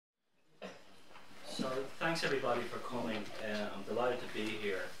thanks everybody for coming. I'm delighted to be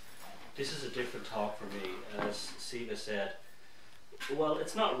here. This is a different talk for me, as Siva said. Well,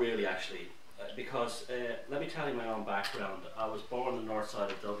 it's not really actually, because let me tell you my own background. I was born on the north side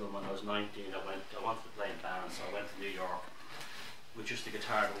of Dublin. When I was 19, I wanted to play in bands, so I went to New York with just a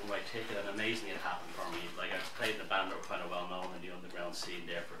guitar to one-way ticket, and amazingly it happened for me. Like, I played in a band that were kind of well known in the underground scene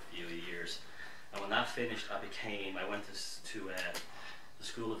there for a few years. And when that finished, I went to the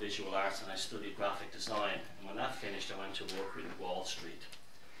School of Visual Arts, and I studied graphic design. And when that finished, I went to work in Wall Street.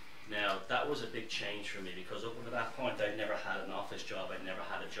 Now, that was a big change for me, because up until that point, I'd never had an office job. I'd never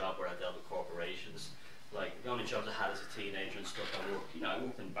had a job where I dealt with corporations. Like, the only jobs I had as a teenager and stuff, I worked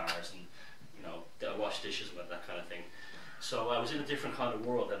in bars and, I washed dishes and that kind of thing. So I was in a different kind of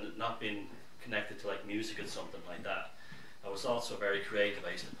world, and not being connected to like music and something like that. I was also very creative.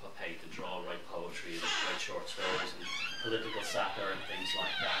 I used to paint and draw, write poetry, and write short stories and political satire and things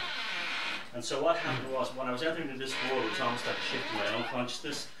like that. And so what happened was, when I was entering into this world, it was almost like a shift in my own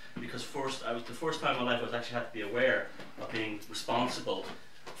consciousness, because the first time in my life I actually had to be aware of being responsible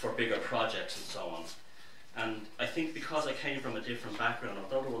for bigger projects and so on. And I think because I came from a different background,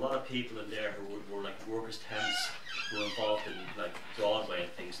 although there were a lot of people in there who were like workers' temps, who were involved in like Broadway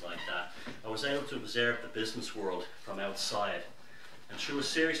and things like that, I was able to observe the business world from outside. And through a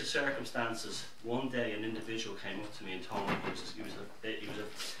series of circumstances, one day an individual came up to me and told me he was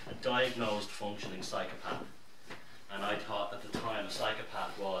a diagnosed functioning psychopath. And I thought at the time a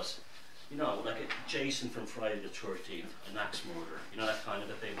psychopath was, like a Jason from Friday the 13th, an axe murderer, that kind of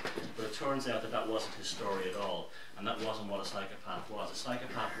a thing. But it turns out that that wasn't his story at all, and that wasn't what a psychopath was. A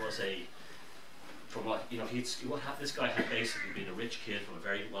psychopath was this guy had basically been a rich kid from a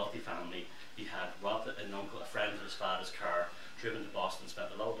very wealthy family. He had robbed a friend of his father's car, driven to Boston, spent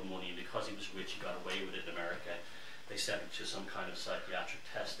a load of money, and because he was rich, he got away with it in America. They sent him to some kind of psychiatric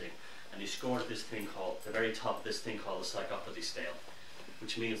testing, and he scored at this thing called, the very top of this thing called the psychopathy scale,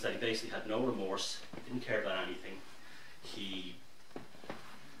 which means that he basically had no remorse, didn't care about anything. He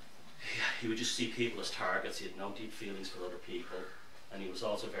would just see people as targets. He had no deep feelings for other people, and he was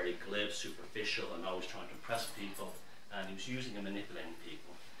also very glib, superficial, and always trying to impress people, and he was using and manipulating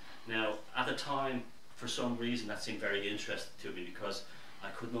people. Now, at the time, for some reason, that seemed very interesting to me, because I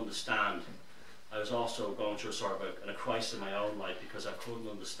couldn't understand. I was also going through a sort of a crisis in my own life, because I couldn't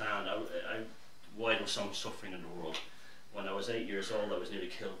understand why there was so much suffering in the world. When I was 8 years old, I was nearly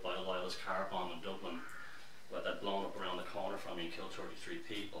killed by a Lila's car bomb in Dublin, that had blown up around the corner from me and killed 33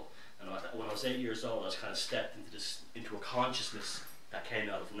 people. And when I was 8 years old, I was kind of stepped into a consciousness that came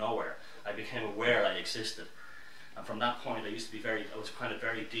out of nowhere. I became aware I existed. And from that point, I was kind of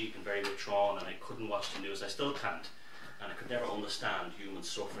very deep and very withdrawn, and I couldn't watch the news. I still can't. And I could never understand human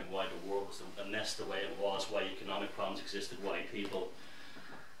suffering, why the world was a mess the way it was, why economic problems existed, why people,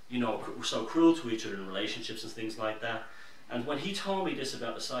 were so cruel to each other in relationships and things like that. And when he told me this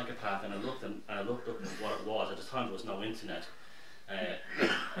about the psychopath, and I looked up at what it was, at the time there was no internet,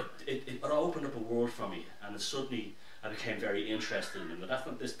 it opened up a world for me, and suddenly I became very interested in him. But that's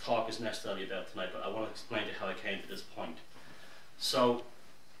what this talk is necessarily about tonight, but I want to explain to you how I came to this point. So,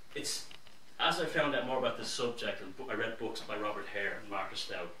 as I found out more about this subject, and I read books by Robert Hare and Marcus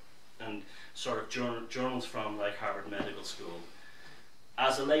Stout, and sort of journals from like Harvard Medical School,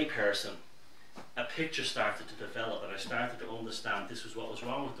 as a layperson, a picture started to develop, and I started to understand this was what was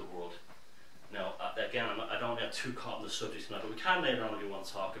wrong with the world. Now, again, I don't get too caught in the subject tonight, but we can later on if you want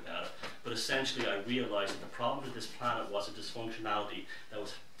to talk about it. But essentially, I realised that the problem with this planet was a dysfunctionality that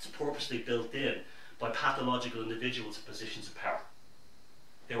was purposely built in by pathological individuals in positions of power.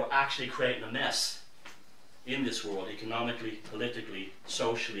 They were actually creating a mess in this world, economically, politically,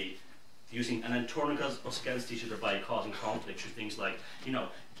 socially, and then turning us against each other by causing conflict through things like,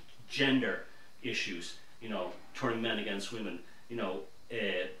 gender issues, turning men against women,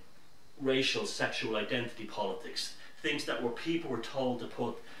 racial, sexual identity politics, things that people were told to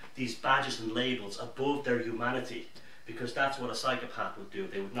put these badges and labels above their humanity, because that's what a psychopath would do.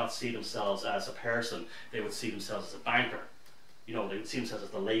 They would not see themselves as a person, they would see themselves as a banker. They would see themselves as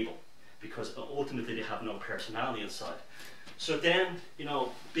the label, because ultimately they have no personality inside. So then,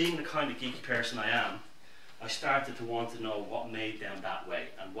 being the kind of geeky person I am, I started to want to know what made them that way,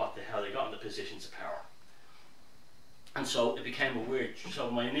 and what the hell they got in the positions of power. And so it became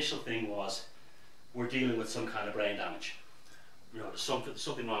so my initial thing was, we're dealing with some kind of brain damage. There's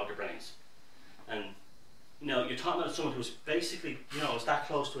something wrong with their brains. And, you're talking about someone who's basically, is that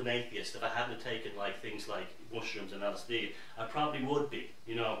close to an atheist. If I hadn't taken like things like mushrooms and LSD, I probably would be,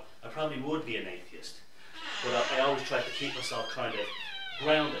 I probably would be an atheist. But I always tried to keep myself kind of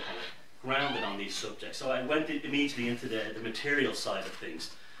grounded on these subjects. So I went immediately into the material side of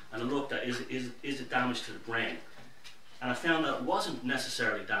things. and I looked at is it damage to the brain? And I found that it wasn't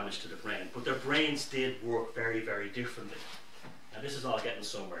necessarily damage to the brain, but their brains did work very, very differently. Now this is all getting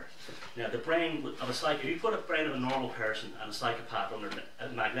somewhere. Now the brain of a psychopath, if you put a brain of a normal person and a psychopath under a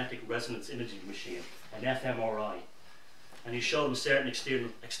magnetic resonance imaging machine, an fMRI, and you show them certain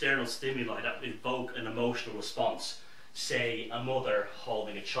external stimuli that evoke an emotional response, say a mother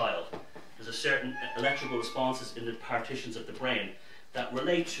holding a child, there's a certain electrical responses in the partitions of the brain that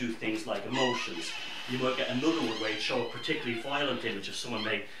relate to things like emotions. You might get another one where you show a particularly violent image of someone,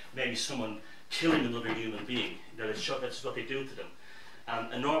 maybe someone killing another human being. That's what they do to them.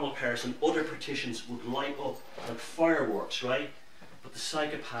 A normal person, other partitions would light up like fireworks, right? But the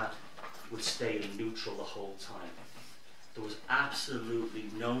psychopath would stay in neutral the whole time. There was absolutely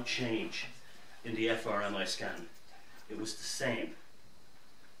no change in the fMRI scan. It was the same.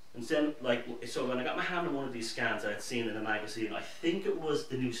 And then, so when I got my hand on one of these scans that I'd seen in a magazine, I think it was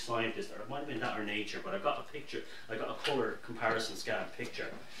The New Scientist, or it might have been that or Nature, but I got a picture, I got a colour comparison scan picture.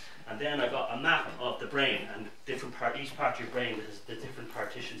 And then I got a map of the brain, and each part of your brain, the different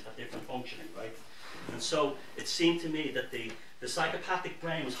partitions have different functioning, right? And so it seemed to me that the psychopathic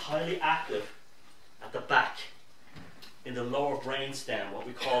brain was highly active at the back, in the lower brainstem, what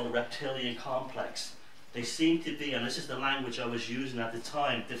we call the reptilian complex. They seem to be, and this is the language I was using at the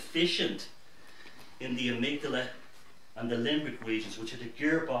time, deficient in the amygdala and the limbic regions, which are the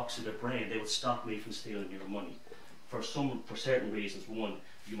gearbox of the brain. They would stop me from stealing your money. For certain reasons. One,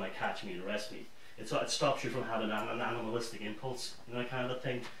 you might catch me and arrest me. It stops you from having an animalistic impulse, you know, that kind of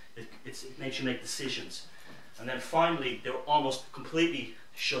thing. It makes you make decisions. And then finally, they were almost completely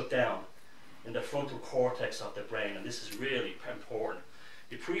shut down in the frontal cortex of the brain, and this is really important.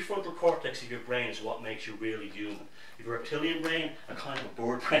 The prefrontal cortex of your brain is what makes you really human. You have a reptilian brain, a kind of a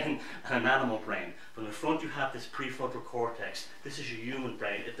bird brain, and an animal brain. But in the front you have this prefrontal cortex. This is your human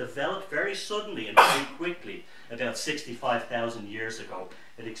brain. It developed very suddenly and very quickly about 65,000 years ago.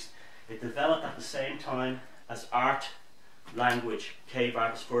 It developed at the same time as art, language. Cave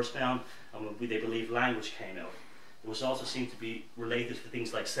art was first found, and they believe language came out. It was also seen to be related to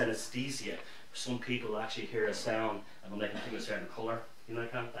things like synesthesia. Some people actually hear a sound and will make them think of a certain colour. You know,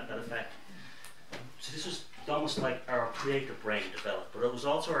 that effect. So this was almost like our creative brain developed, but it was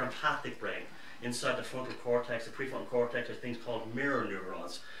also our empathic brain. Inside the frontal cortex, the prefrontal cortex, are things called mirror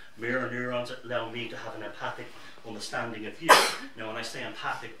neurons. Mirror neurons allow me to have an empathic understanding of you. Now, when I say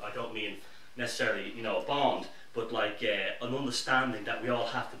empathic, I don't mean necessarily, you know, a bond, but like an understanding that we all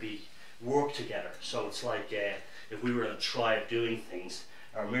have to work together. So it's like if we were in a tribe doing things,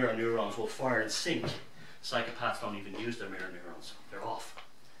 our mirror neurons will fire in sync. Psychopaths don't even use their mirror neurons. They're off.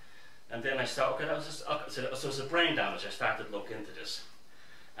 And then I started, so it was a brain damage. I started to look into this.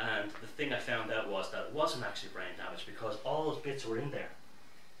 And the thing I found out was that it wasn't actually brain damage, because all those bits were in there.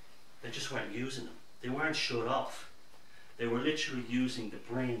 They just weren't using them. They weren't shut off. They were literally using the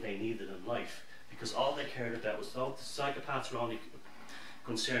brain they needed in life, because all they cared about was, the psychopaths were only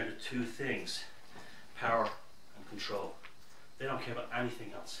concerned with two things: power and control. They don't care about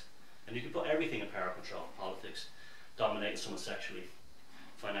anything else. And you can put everything in power control: politics, dominating someone sexually,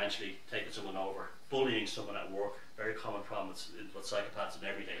 financially, taking someone over, bullying someone at work, very common problem with psychopaths in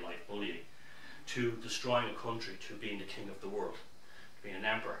everyday life, bullying, to destroying a country, to being the king of the world, to being an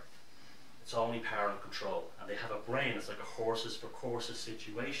emperor. It's only power and control. And they have a brain, it's like a horses for courses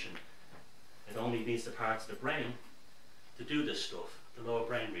situation. It only needs the parts of the brain to do this stuff, the lower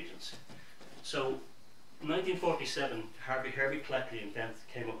brain regions. So, in 1947, Harvey Cleckley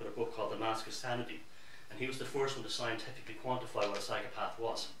came up with a book called The Mask of Sanity, and he was the first one to scientifically quantify what a psychopath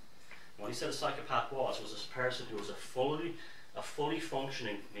was. And what he said a psychopath was a person who was a fully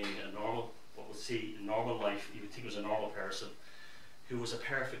functioning, meaning a normal, what we'll see in normal life, you would think was a normal person, who was a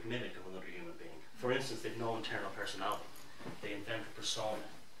perfect mimic of another human being. For instance, they have no internal personality. They invent a persona.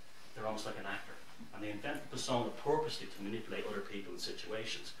 They're almost like an actor. And they invent the persona purposely to manipulate other people in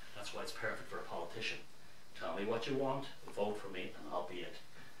situations. That's why it's perfect for a politician. Tell me what you want, vote for me, and I'll be it.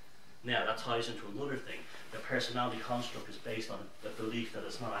 Now, that ties into another thing. The personality construct is based on the belief that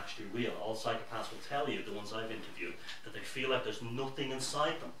it's not actually real. All psychopaths will tell you, the ones I've interviewed, that they feel like there's nothing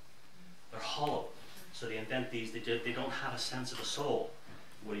inside them. They're hollow. So they invent these, they don't have a sense of a soul.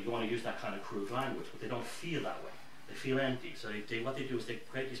 Well, you want to use that kind of crude language, but they don't feel that way. They feel empty. So what they do is they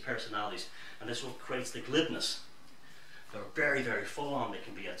create these personalities, and this is what creates the glibness. They're very, very full on, they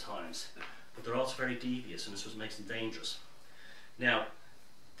can be at times. But they're also very devious, and this is what makes them dangerous. Now,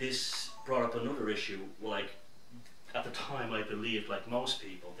 this brought up another issue. Like, at the time I believed, like most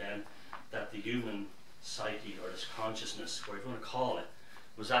people then, that the human psyche, or this consciousness, whatever you want to call it,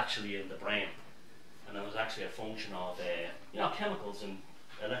 was actually in the brain. And it was actually a function of chemicals and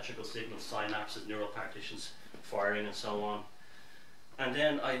electrical signals, synapses, neural partitions firing and so on. And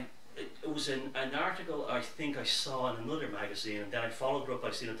then it was in an article I think I saw in another magazine, and then I followed it up.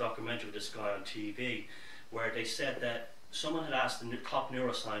 I've seen a documentary with this guy on TV where they said that someone had asked the top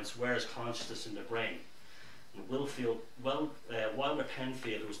neuroscience, where is consciousness in the brain? And Wilder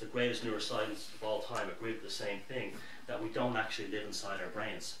Penfield, who was the greatest neuroscientist of all time, agreed with the same thing, that we don't actually live inside our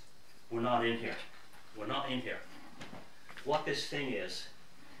brains. We're not in here. We're not in here. What this thing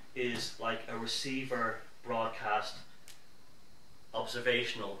is like a receiver broadcast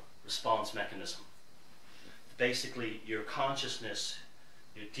observational response mechanism. Basically, your consciousness,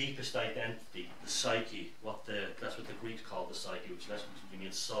 your deepest identity, the psyche, that's what the Greeks call the psyche, which literally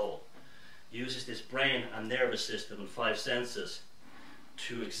means soul, uses this brain and nervous system and 5 senses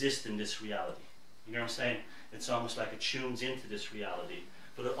to exist in this reality. You know what I'm saying? It's almost like it tunes into this reality,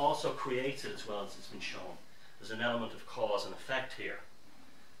 but it also creates it as well, as it's been shown. There's an element of cause and effect here,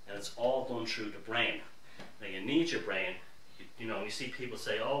 and it's all done through the brain. Now you need your brain. You know, you see people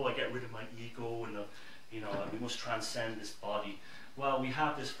say, "Oh, I get rid of my ego, and you know, we must transcend this body." Well, we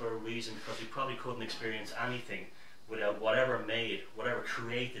have this for a reason, because we probably couldn't experience anything without whatever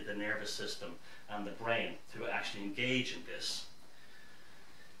created the nervous system and the brain to actually engage in this.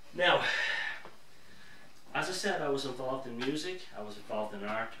 Now, as I said, I was involved in music, I was involved in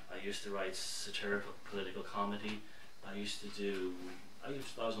art, I used to write satirical political comedy, I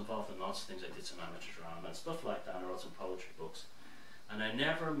was involved in lots of things. I did some amateur drama and stuff like that, and I wrote some poetry books. And I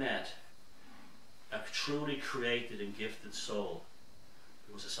never met a truly created and gifted soul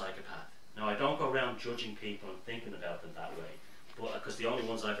who was a psychopath. Now, I don't go around judging people and thinking about them that way, but because the only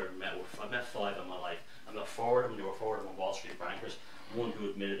ones I've ever met I've met 5 in my life. I met 4 of them, they were 4 of them Wall Street bankers, one who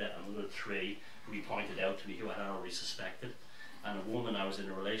admitted it, and another 3 who he pointed out to me who I had already suspected, and a woman I was in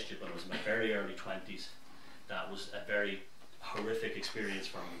a relationship when I was in my very early 20s. That was a very horrific experience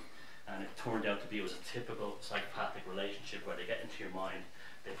for me, and it turned out to be, it was a typical psychopathic relationship where they get into your mind,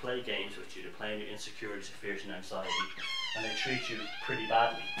 they play games with you, they play on your insecurities, fears and anxiety, and they treat you pretty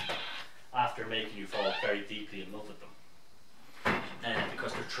badly after making you fall very deeply in love with them. And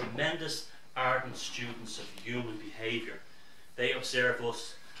because they're tremendous ardent students of human behaviour, they observe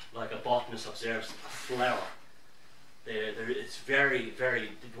us like a botanist observes a flower. It's very,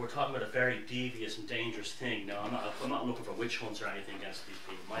 we're talking about a very devious and dangerous thing. Now, I'm not looking for witch hunts or anything against these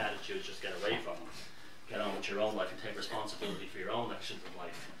people. My attitude is just get away from them. Get on with your own life and take responsibility for your own actions in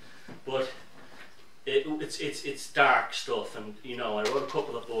life. But it's dark stuff, and you know, I wrote a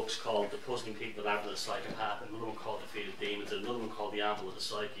couple of books called The Puzzling People Out of the Psychopath, and another one called Defeated Demons, and another one called The Amble of the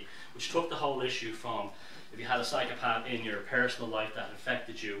Psyche, which took the whole issue from, if you had a psychopath in your personal life that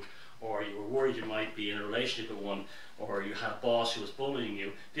affected you, or you were worried you might be in a relationship with one, or you had a boss who was bullying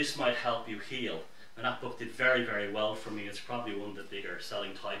you, this might help you heal. And that book did very, very well for me. It's probably one of the bigger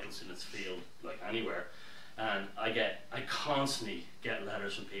selling titles in its field, like anywhere. And I constantly get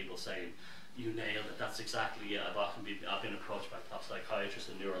letters from people saying, "You nailed it, that's exactly it." I've been approached by top psychiatrists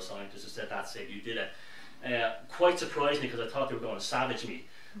and neuroscientists who said, "That's it, you did it." Quite surprised me, because I thought they were going to savage me.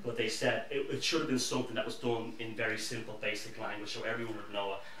 But they said it should have been something that was done in very simple, basic language so everyone would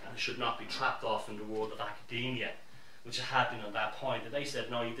know it, and it should not be trapped off in the world of academia, which it had been at that point. And they said,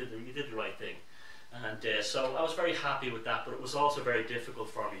 "No, you did the right thing." And so I was very happy with that, but it was also very difficult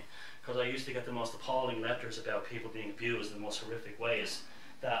for me, because I used to get the most appalling letters about people being abused in the most horrific ways.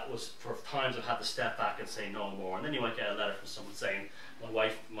 That was, for times I've had to step back and say no more. And then you might get a letter from someone saying,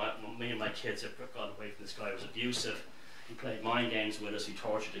 me and my kids have gone away from this guy who was abusive. He played mind games with us, he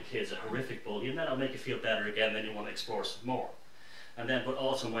tortured the kids, a horrific bully, and then it'll make you feel better again, then you want to explore some more. And then, but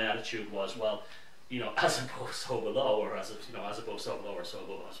also my attitude was, well, you know, as above, so below, or as above, so below, or so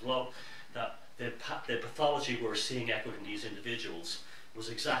above, so below, that the pathology we were seeing echoed in these individuals was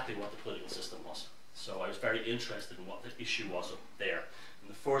exactly what the political system was. So I was very interested in what the issue was up there. In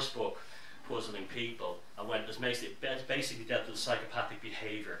the first book, Puzzling People, it basically dealt with psychopathic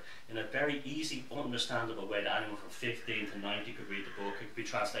behaviour in a very easy, understandable way that anyone from 15 to 90 could read the book. It could be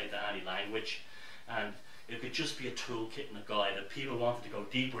translated to any language, and it could just be a toolkit and a guide. If people wanted to go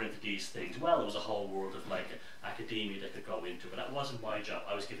deeper into these things, well, there was a whole world of like academia they could go into, but that wasn't my job.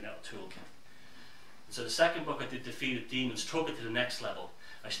 I was giving out a toolkit. And so the second book I did, Defeated Demons, took it to the next level.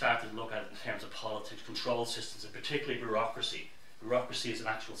 I started to look at it in terms of politics, control systems, and particularly bureaucracy. Bureaucracy is an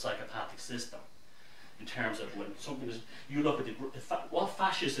actual psychopathic system. In terms of when something is, you look at what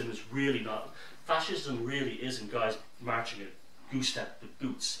fascism is really not. Fascism really isn't guys marching a goose step with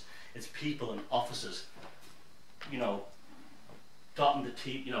boots. It's people in offices, you know, dotting the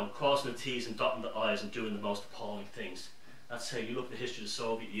T, you know, crossing the T's and dotting the I's and doing the most appalling things. That's how you look at the history of the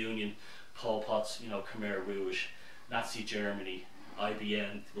Soviet Union, Pol Pot's, you know, Khmer Rouge, Nazi Germany,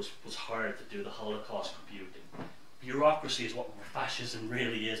 IBM was hired to do the Holocaust computing. Bureaucracy is what fascism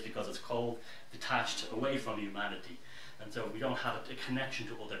really is, because it's cold, detached, away from humanity. And so we don't have a connection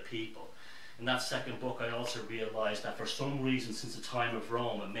to other people. In that second book, I also realized that for some reason, since the time of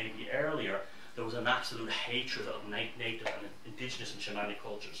Rome, and maybe earlier, there was an absolute hatred of native and indigenous and shamanic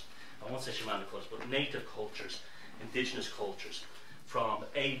cultures. I won't say shamanic cultures, but native cultures, indigenous cultures. From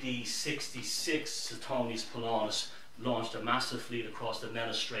AD 66, Suetonius Paulinus launched a massive fleet across the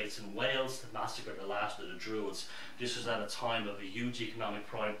Menai Straits in Wales to massacre the last of the Druids. This was at a time of a huge economic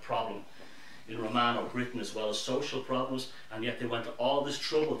problem in Romano Britain, as well as social problems, and yet they went to all this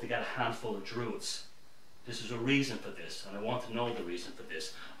trouble to get a handful of Druids. This is a reason for this, and I want to know the reason for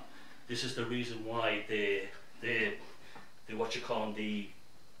this. This is the reason why the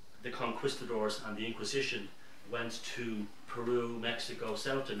conquistadors and the Inquisition went to Peru, Mexico,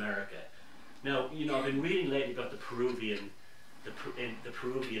 South America. Now, you know, I've been reading lately about the Peruvian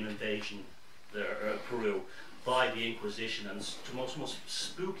invasion there, Peru, by the Inquisition, and it's the most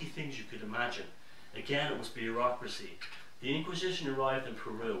spooky things you could imagine. Again, it was bureaucracy. The Inquisition arrived in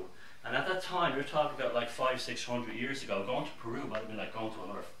Peru, and at that time, you're talking about like 500-600 years ago, going to Peru might have been like going to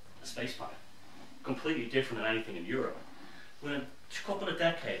another space planet. Completely different than anything in Europe. Within a couple of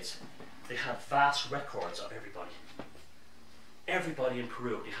decades, they had vast records of everybody. Everybody in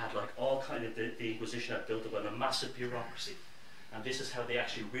Peru, they had like all kind of, the Inquisition had built up on a massive bureaucracy. And this is how they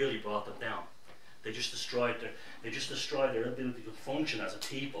actually really brought them down. They just destroyed their ability to function as a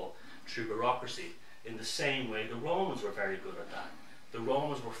people through bureaucracy. In the same way, the Romans were very good at that. The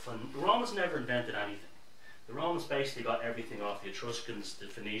Romans never invented anything. The Romans basically got everything off the Etruscans, the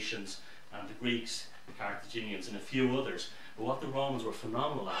Phoenicians, and the Greeks, the Carthaginians, and a few others. But what the Romans were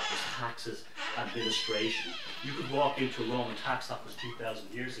phenomenal at was taxes, administration. You could walk into a Roman tax office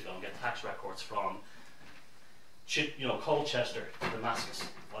 2,000 years ago and get tax records from, you know, Colchester to Damascus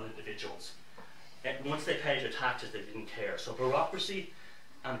on individuals. And once they paid their taxes, they didn't care. So bureaucracy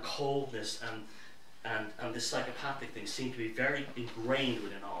and coldness and this psychopathic thing seem to be very ingrained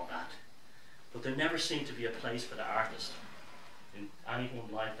within all that. But there never seemed to be a place for the artist. In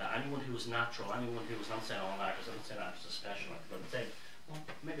anyone like that, anyone who was natural, anyone who was, not saying all artists, I'm not saying artists are special, but I'm saying, well,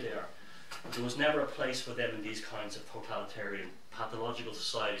 maybe they are. But there was never a place for them in these kinds of totalitarian, pathological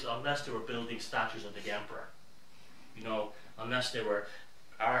societies, unless they were building statues of the emperor. You know, unless they were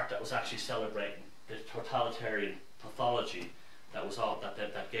art that was actually celebrating the totalitarian pathology that was all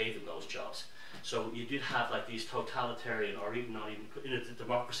that gave them those jobs. So you did have like these totalitarian, or even not even in a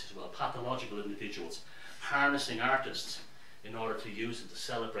democracy as well, pathological individuals harnessing artists in order to use it to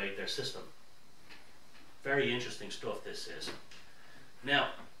celebrate their system. Very interesting stuff this is. Now,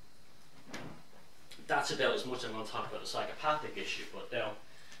 that's about as much as I'm going to talk about the psychopathic issue, but now,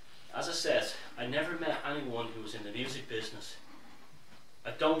 as I said, I never met anyone who was in the music business.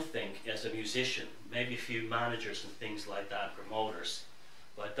 I don't think, as a musician, maybe a few managers and things like that, promoters,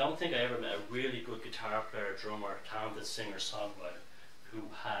 but I don't think I ever met a really good guitar player, drummer, talented singer, songwriter who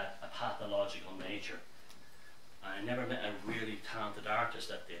had a pathological nature. And I never met a really talented artist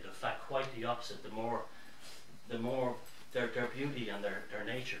that did. In fact, quite the opposite. The more their beauty and their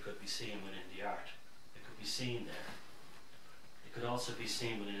nature could be seen within the art. It could be seen there. It could also be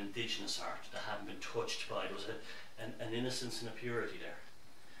seen within indigenous art that hadn't been touched by. There was an innocence and a purity there.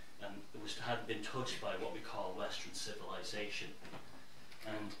 And it hadn't been touched by what we call Western civilization.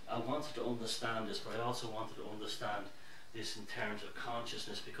 And I wanted to understand this, but I also wanted to understand this in terms of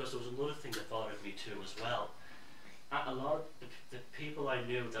consciousness, because there was another thing that bothered me too as well. A lot of the people I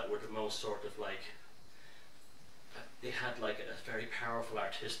knew that were the most sort of like, they had like a very powerful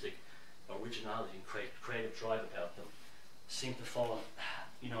artistic originality and creative drive about them, seemed to fall,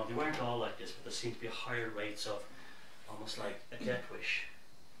 you know, they weren't all like this, but there seemed to be higher rates of almost like a death wish.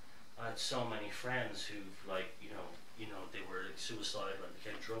 I had so many friends who, like, you know, they were like suicidal and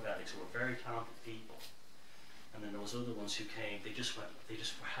became drug addicts, who were very talented people. And then there was other ones who came, they just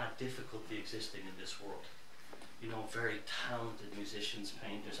had difficulty existing in this world. You know, very talented musicians,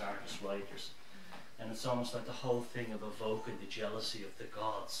 painters, artists, writers. And it's almost like the whole thing of evoking the jealousy of the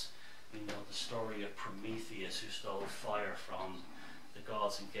gods. You know, the story of Prometheus, who stole fire from the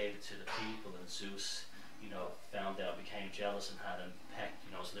gods and gave it to the people, and Zeus, you know, found out, became jealous, and had him pecked,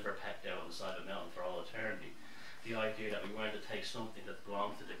 you know, his liver pecked out on the side of a mountain for all eternity. The idea that we wanted to take something that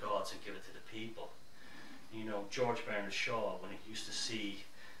belonged to the gods and give it to the people. You know, George Bernard Shaw, when he used to see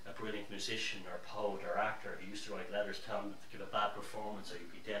a brilliant musician or poet or actor, he used to write letters telling them to give a bad performance or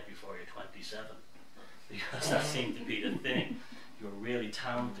you'd be dead before you're 27. Because that seemed to be the thing. You were really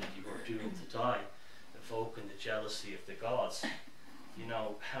talented, you were doomed to die, evoking the jealousy of the gods. You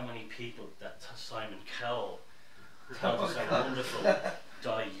know, how many people that Simon Cowell Concerts are wonderful.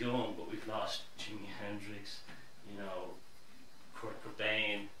 Die young, but we've lost Jimi Hendrix, you know, Kurt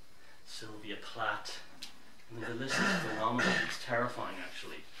Cobain, Sylvia Plath. I mean, the list is phenomenal. It's terrifying,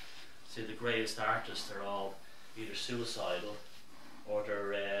 actually. See, the greatest artists, they're all either suicidal, or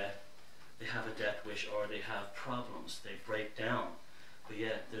they have a death wish, or they have problems. They break down. But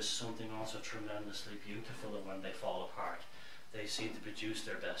yet, there's something also tremendously beautiful in when they fall apart. They seem to produce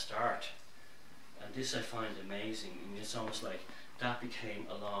their best art. And this I find amazing. I mean, it's almost like that became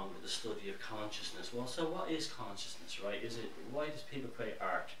along with the study of consciousness. Well, so what is consciousness, right? Why does people create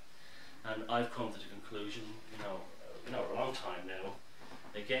art? And I've come to the conclusion, you know, a long time now,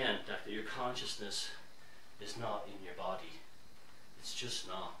 again, that your consciousness is not in your body. It's just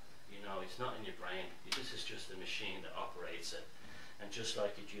not. You know, it's not in your brain. This is just the machine that operates it. And just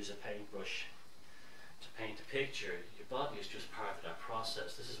like you'd use a paintbrush to paint a picture, your body is just part of that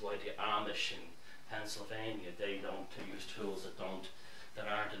process. This is why the Amish in Pennsylvania, they don't use tools that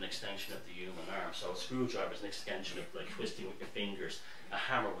aren't an extension of the human arm. So a screwdriver is an extension of like twisting with your fingers. A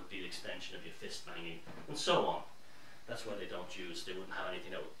hammer would be the extension of your fist banging, and so on. That's why they don't use. They wouldn't have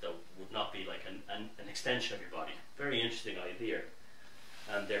anything that would not be like an extension of your body. Very interesting idea,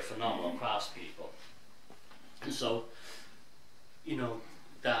 and they're phenomenal craftspeople. And so, you know,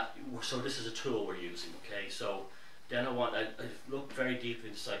 so this is a tool we're using. Okay, so then I looked very deeply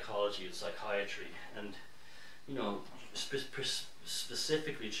into psychology and psychiatry, and you know,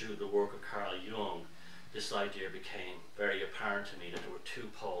 specifically through the work of Carl Jung, this idea became very apparent to me that there were two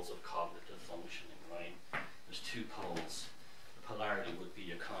poles of cognitive functioning, right? There's two poles. The polarity would be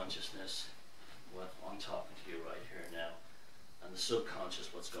your consciousness, what I'm talking to you right here now, and the subconscious,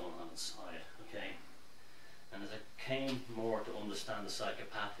 what's going on inside, okay? And as I came more to understand the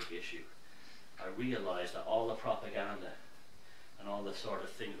psychopathic issue, I realized that all the propaganda and all the sort of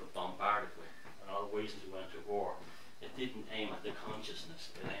things we're bombarded with, and all the reasons we went to war, it didn't aim at the consciousness,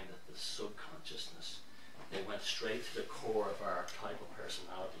 it aimed at the subconsciousness. They went straight to the core of our type of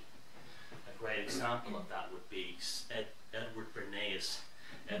personality. A great example of that would be Edward Bernays.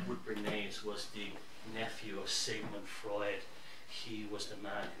 Edward Bernays was the nephew of Sigmund Freud. He was the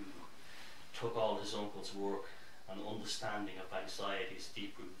man who took all his uncle's work and understanding of anxieties,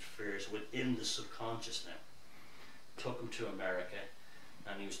 deep-rooted fears within the subconscious now. Took him to America,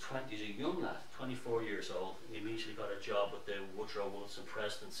 and he's a young lad, 24 years old. He immediately got a job with the Woodrow Wilson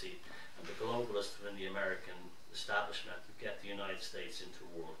presidency and the globalists within the American establishment to get the United States into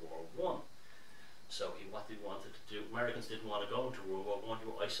World War I. So what they wanted to do, Americans didn't want to go into World War I,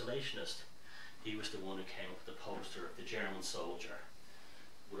 they were isolationist. He was the one who came up with the poster of the German soldier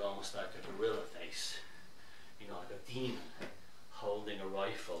with almost like a gorilla face, you know, like a demon holding a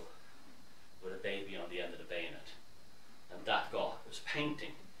rifle with a baby on the end of the bayonet. And that it was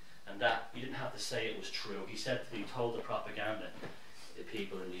painting, and that you didn't have to say it was true. He told the propaganda the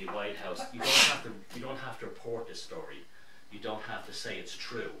people in the White House, you don't have to report this story. You don't have to say it's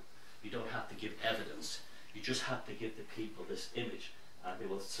true. You don't have to give evidence. You just have to give the people this image, and they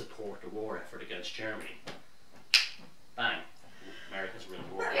will support the war effort against Germany. Bang. Americans were in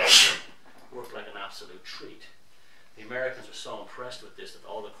the war. Worked like an absolute treat. The Americans were so impressed with this that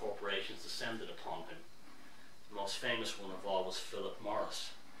all the corporations descended upon him. The most famous one of all was Philip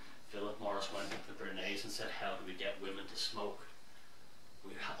Morris. Philip Morris went into Bernays and said, how do we get women to smoke?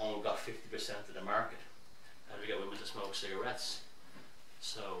 We only got 50% of the market. How do we get women to smoke cigarettes?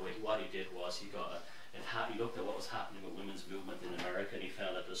 So what he did was he looked at what was happening with women's movement in America, and he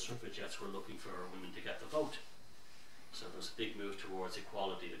found that the suffragettes were looking for women to get the vote. So there was a big move towards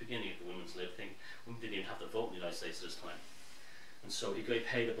equality. At the beginning of the women's lib thing, women didn't even have to vote in the United States at this time. And so he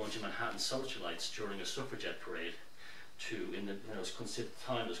paid a bunch of Manhattan socialites during a suffragette parade it was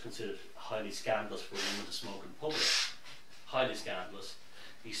considered highly scandalous for women to smoke in public. Highly scandalous.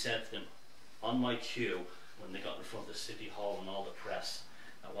 He said to them, on my cue, when they got in front of the City Hall and all the press,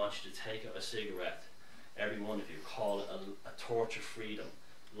 I want you to take out a cigarette, every one of you, call it a torch of freedom,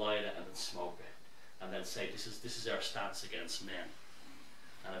 light it and then smoke it. And then say, this is our stance against men.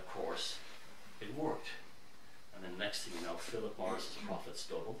 And of course, it worked. And then next thing you know, Philip Morris's profits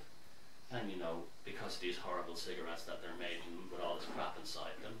doubled. And you know, because of these horrible cigarettes that they're made with all this crap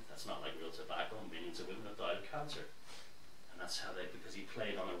inside them, that's not like real tobacco, millions of women have died of cancer. And that's how because he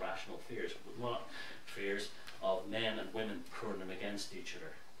played on irrational fears. Fears of men and women putting them against each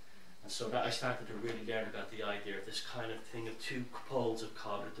other. And so that I started to really learn about the idea of this kind of thing of two poles of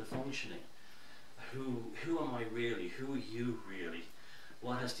cognitive functioning. Who am I really? Who are you really?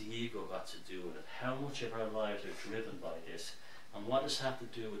 What has the ego got to do with it? How much of our lives are driven by this? And what does it have to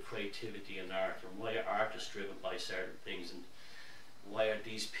do with creativity and art? And why are artists driven by certain things? And why are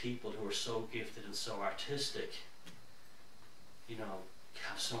these people who are so gifted and so artistic you know,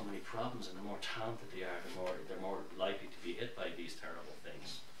 have so many problems, and the more talented they are, they're more likely to be hit by these terrible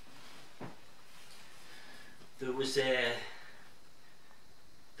things. There was a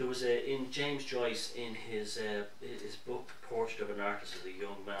in James Joyce, in his book Portrait of an Artist as a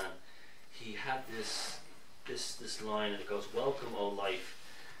Young Man, he had this line, and it goes, "Welcome, O life.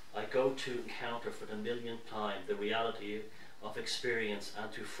 I go to encounter for the millionth time the reality of experience,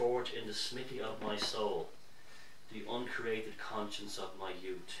 and to forge in the smithy of my soul the uncreated conscience of my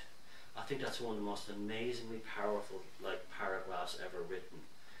youth." I think that's one of the most amazingly powerful paragraphs ever written.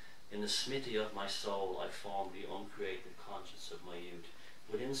 "In the smithy of my soul I form the uncreated conscience of my youth."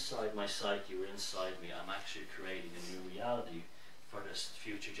 With inside my psyche, or inside me, I'm actually creating a new reality for the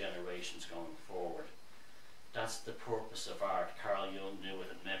future generations going forward. That's the purpose of art. Carl Jung knew it,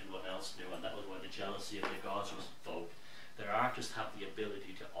 and everyone else knew, and that was why the jealousy of the gods was invoked. That artists have the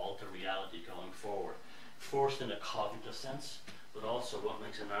ability to alter reality going forward. First in a cognitive sense, but also what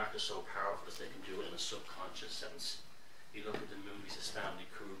makes an artist so powerful is they can do it in a subconscious sense. You look at the movies of Stanley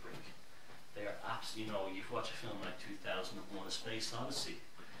Kubrick. They are absolutely, you know, you watch a film like 2001: A Space Odyssey.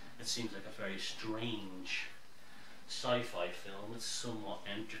 It seems like a very strange sci-fi film. It's somewhat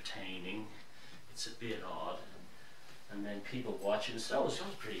entertaining. It's a bit odd. And then people watch it and say, "Oh, it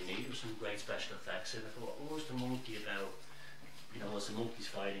was pretty neat. There was some great special effects." And I thought, what was the monkey about? You know, was the monkeys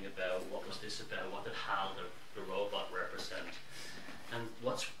fighting about? What was this about? What did Hal, the robot, represent? And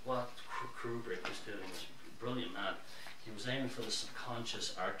what Kubrick was doing was brilliant, man. He was aiming for the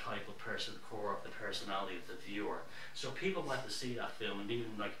subconscious archetypal core of the personality of the viewer. So people went to see that film, and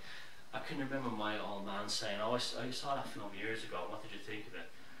even like, I can remember my old man saying, "Oh, I saw that film years ago. What did you think of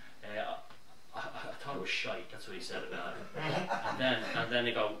it?" I thought it was shite. That's what he said about it. and then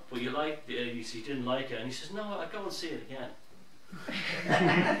they go, "Well, you liked it?" He didn't like it, and he says, "No, I'd go and see it again."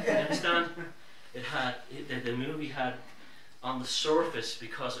 You understand? The movie had, on the surface,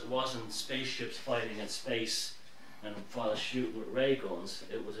 because it wasn't spaceships fighting in space and while shooting with ray guns,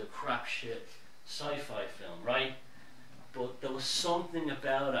 it was a crap shit sci-fi film, right? But there was something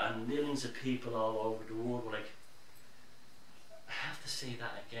about it, and millions of people all over the world were like, "I have to see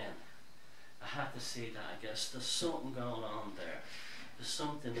that again. I have to see that, I guess. There's something going on there. There's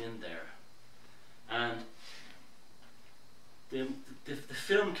something in there." And the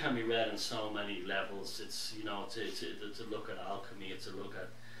film can be read on so many levels. It's, you know, it's a look at alchemy. It's a look at,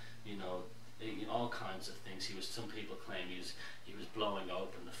 you know, all kinds of things. Some people claim he was blowing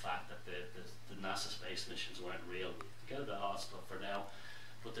open the fact that the NASA space missions weren't real. Forget about all that stuff for now.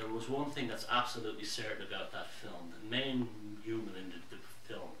 But there was one thing that's absolutely certain about that film. The main human in the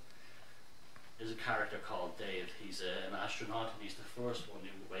film is a character called Dave. He's an astronaut, and he's the first one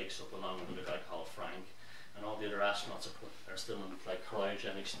who wakes up along with another guy called Frank, and all the other astronauts are still in like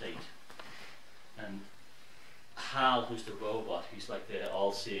cryogenic state. And Hal, who's the robot, he's like the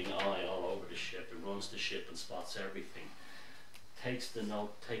all-seeing eye all over the ship, and runs the ship and spots everything.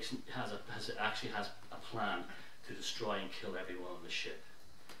 Actually has a plan to destroy and kill everyone on the ship.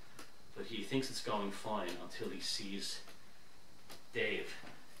 But he thinks it's going fine until he sees Dave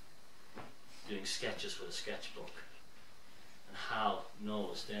doing sketches with a sketchbook. And Hal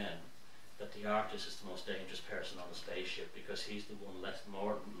knows then that the artist is the most dangerous person on the spaceship, because he's the one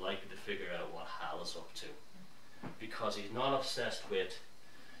more likely to figure out what Hal is up to. Because he's not obsessed with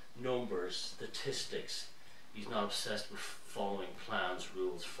numbers, statistics. He's not obsessed with following plans,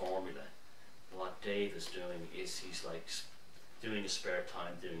 rules, formula. What Dave is doing is he's like doing his spare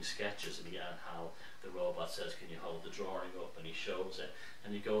time doing sketches, and Hal, the robot, says, "Can you hold the drawing up?" And he shows it,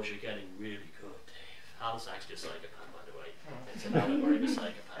 and he goes, "You're getting really good, Dave." Hal's actually a psychopath, by the way. It's an allegory of a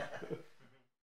psychopath.